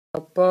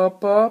I'm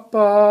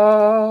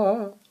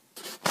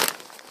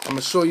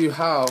gonna show you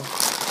how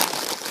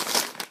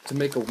to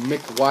make a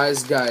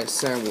Wize Guy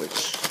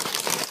sandwich.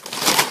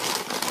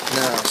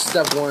 Now,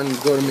 step one,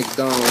 go to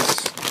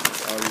McDonald's,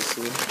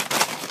 obviously.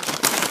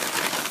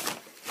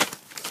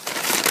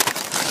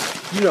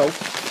 You know,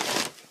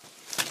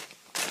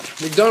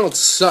 McDonald's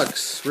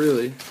sucks,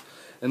 really,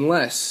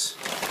 unless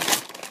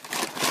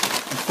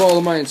you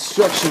follow my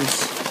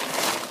instructions.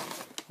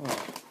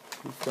 Oh,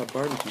 we've got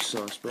barbecue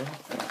sauce, bro.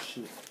 Oh,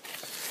 shit.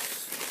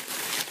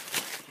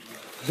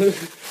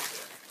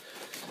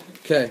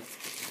 Okay.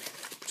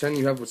 Pretend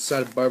you have a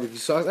side of barbecue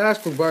sauce.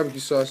 Ask for barbecue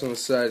sauce on the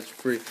side, it's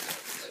free.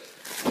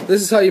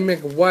 This is how you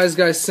make a Wize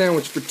Guy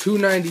sandwich for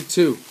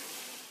 $2.92.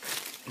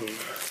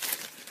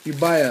 You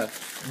buy a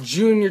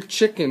junior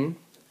chicken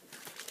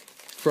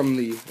from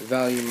the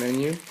value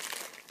menu,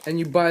 and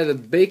you buy the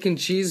bacon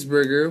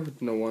cheeseburger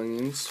with no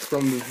onions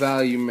from the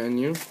value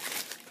menu.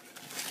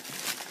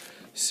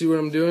 See what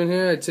I'm doing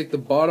here? I take the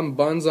bottom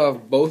buns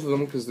off both of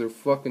them because they're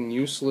fucking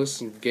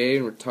useless and gay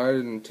and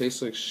retarded and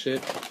taste like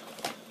shit.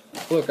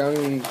 Look, I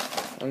don't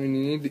even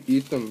need to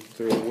eat them.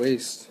 They're a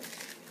waste.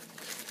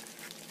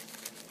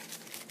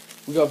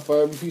 We got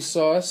barbecue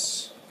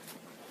sauce.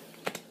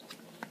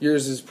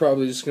 Yours is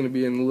probably just going to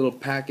be in a little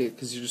packet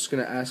because you're just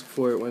going to ask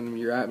for it when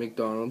you're at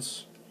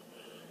McDonald's.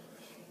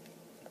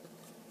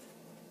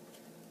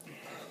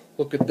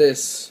 Look at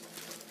this.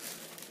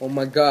 Oh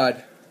my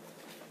god.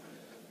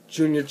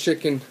 Junior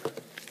chicken.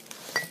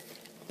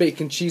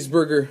 Bacon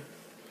cheeseburger.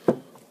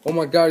 Oh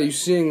my god, are you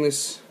seeing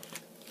this?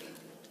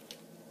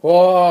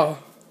 Oh.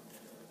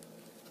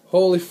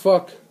 Holy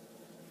fuck.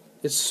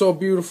 It's so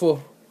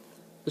beautiful.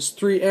 There's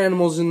 3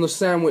 animals in the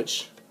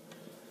sandwich.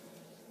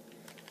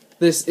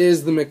 This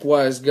is the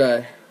Wize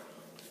Guy.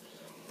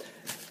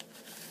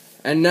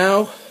 And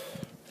now,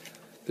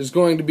 there's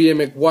going to be a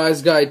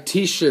Wize Guy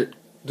t-shirt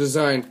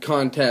design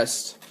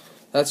contest.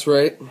 That's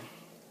right.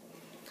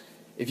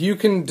 If you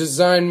can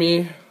design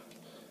me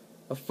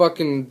a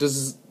fucking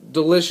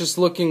delicious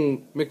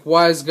looking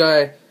Wize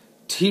Guy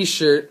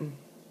t-shirt,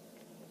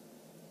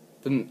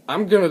 then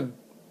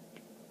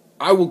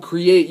I will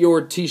create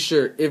your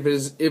t-shirt if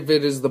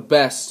it is the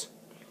best.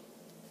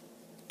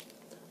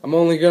 I'm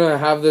only gonna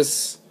have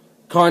this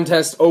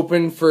contest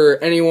open for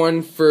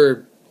anyone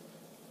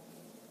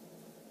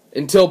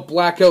until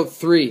Blackout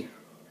 3.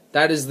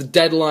 That is the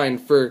deadline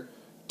for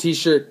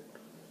t-shirt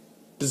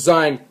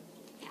design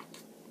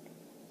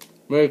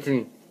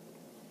making.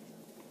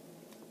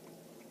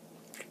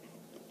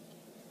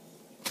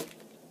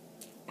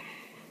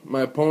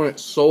 My opponent,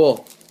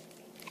 Soul.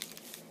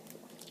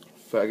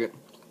 Faggot.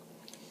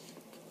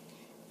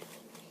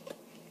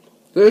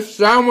 This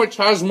sandwich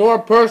has more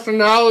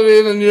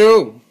personality than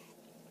you.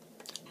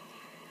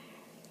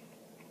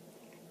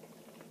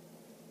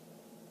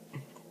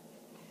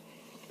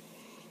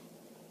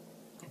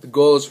 The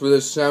goal is for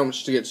this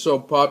sandwich to get so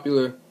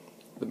popular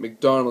that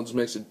McDonald's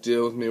makes a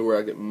deal with me where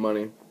I get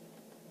money.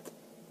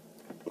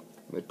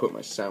 They put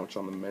my sandwich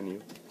on the menu.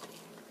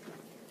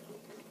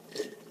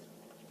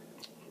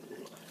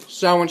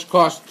 Sandwich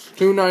costs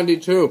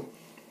 $2.92,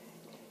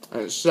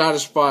 and it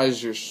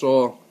satisfies your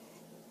soul.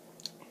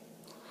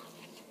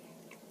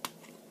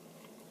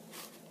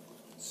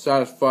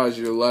 Satisfies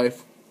your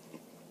life.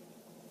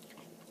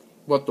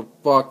 What the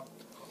fuck?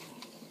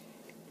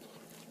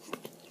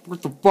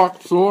 What the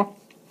fuck, Soul?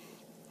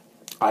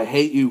 I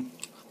hate you.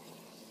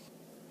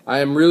 I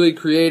am really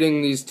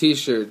creating these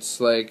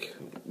t-shirts, like,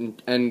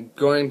 and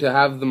going to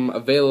have them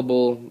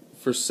available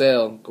for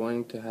sale.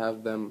 Going to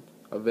have them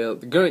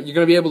available. You're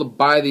gonna be able to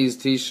buy these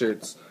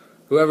t-shirts.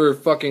 Whoever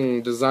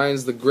fucking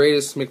designs the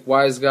greatest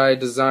Wize Guy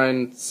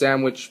design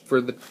sandwich for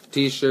the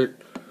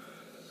t-shirt,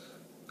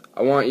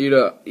 I want you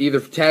to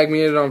either tag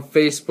me in it on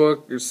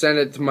Facebook or send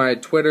it to my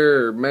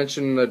Twitter or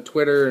mention the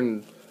Twitter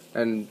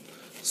and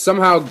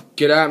somehow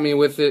get at me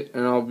with it,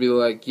 and I'll be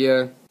like,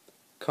 yeah.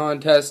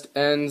 Contest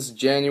ends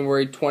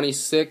January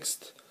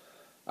 26th.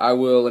 I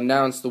will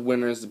announce the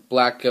winners of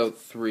Blackout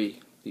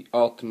 3. The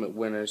ultimate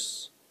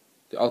winners.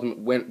 The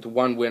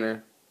one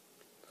winner.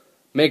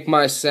 Make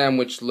my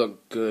sandwich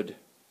look good.